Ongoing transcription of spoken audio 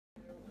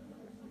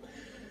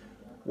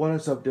What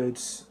is up,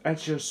 dudes?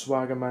 It's your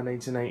Swaggerman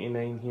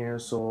 1999 here.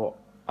 So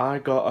I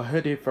got a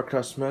hoodie for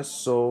Christmas.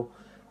 So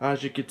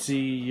as you could see,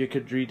 you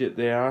could read it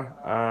there,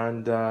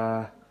 and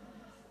I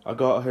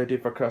got a hoodie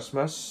for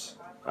Christmas,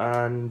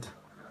 and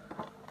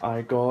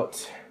I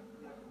got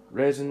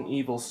Resident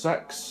Evil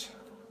 6,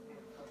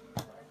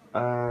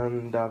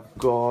 and I've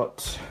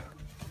got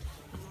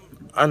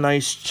a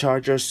nice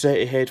charger set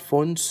of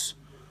headphones,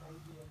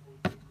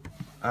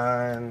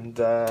 and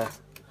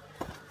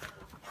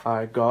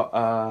I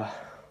got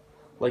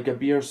like a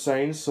beer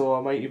sign, so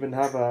I might even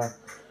have a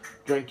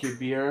drink your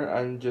beer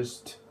and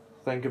just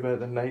think about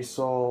the nice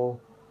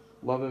all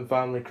loving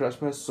family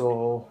Christmas.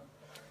 So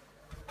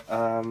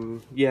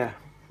yeah,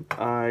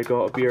 I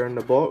got a beer in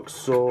the box,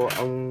 so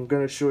I'm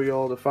gonna show you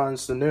all the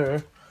fans the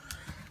new.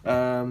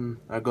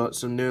 I got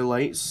some new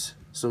lights,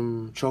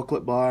 some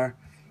chocolate bar,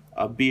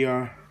 a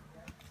beer,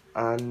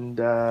 and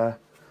got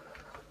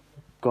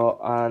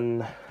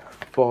an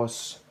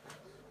Boss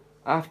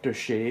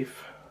aftershave,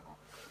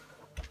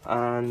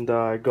 and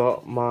I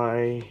got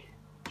my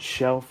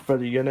shelf for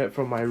the unit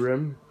from my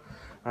room,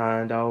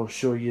 and I'll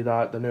show you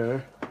that the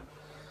new.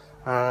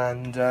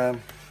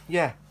 And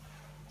yeah,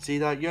 see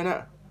that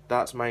unit?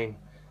 That's mine.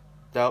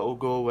 That will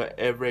go with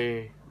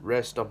every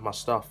rest of my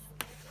stuff.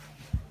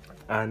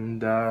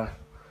 And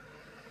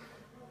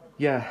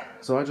yeah,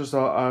 so I just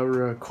thought I would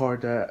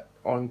record it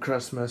on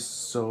Christmas,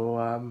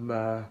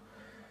 so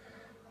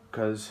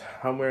because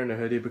I'm wearing a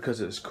hoodie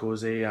because it's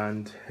cozy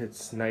and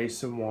it's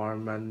nice and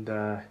warm,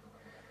 and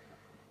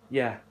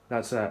yeah,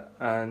 that's it.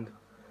 And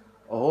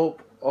I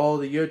hope all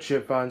the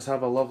YouTube fans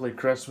have a lovely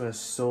Christmas.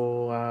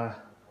 So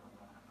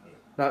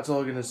that's all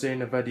I'm gonna say in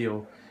the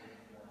video.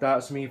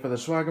 That's me for the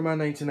Swaggerman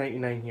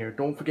 1999 here.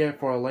 Don't forget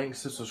for our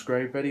links to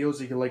subscribe videos.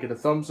 You can like it a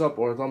thumbs up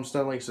or a thumbs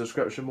down, like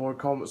subscription, more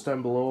comments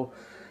down below.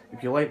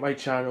 If you like my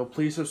channel,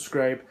 please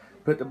subscribe.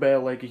 Put the bell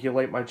like if you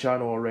like my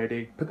channel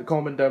already. Put the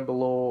comment down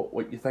below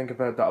what you think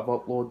about that I've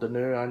uploaded the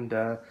new, and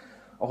I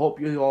hope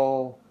you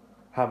all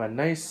have a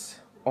nice,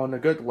 on a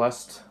good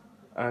list,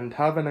 and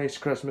have a nice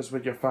Christmas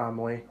with your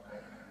family,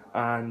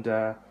 and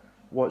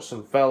watch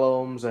some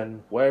films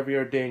and whatever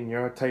you're doing,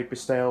 your type of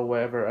style,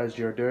 whatever it is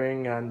you're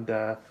doing, and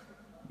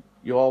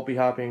you'll all be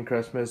happy in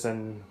Christmas,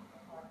 and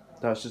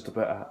that's just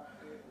about it.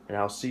 And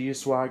I'll see you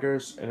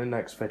swaggers in the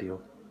next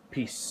video.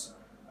 Peace.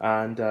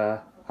 And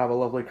have a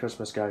lovely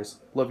Christmas, guys.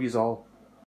 Love yous all.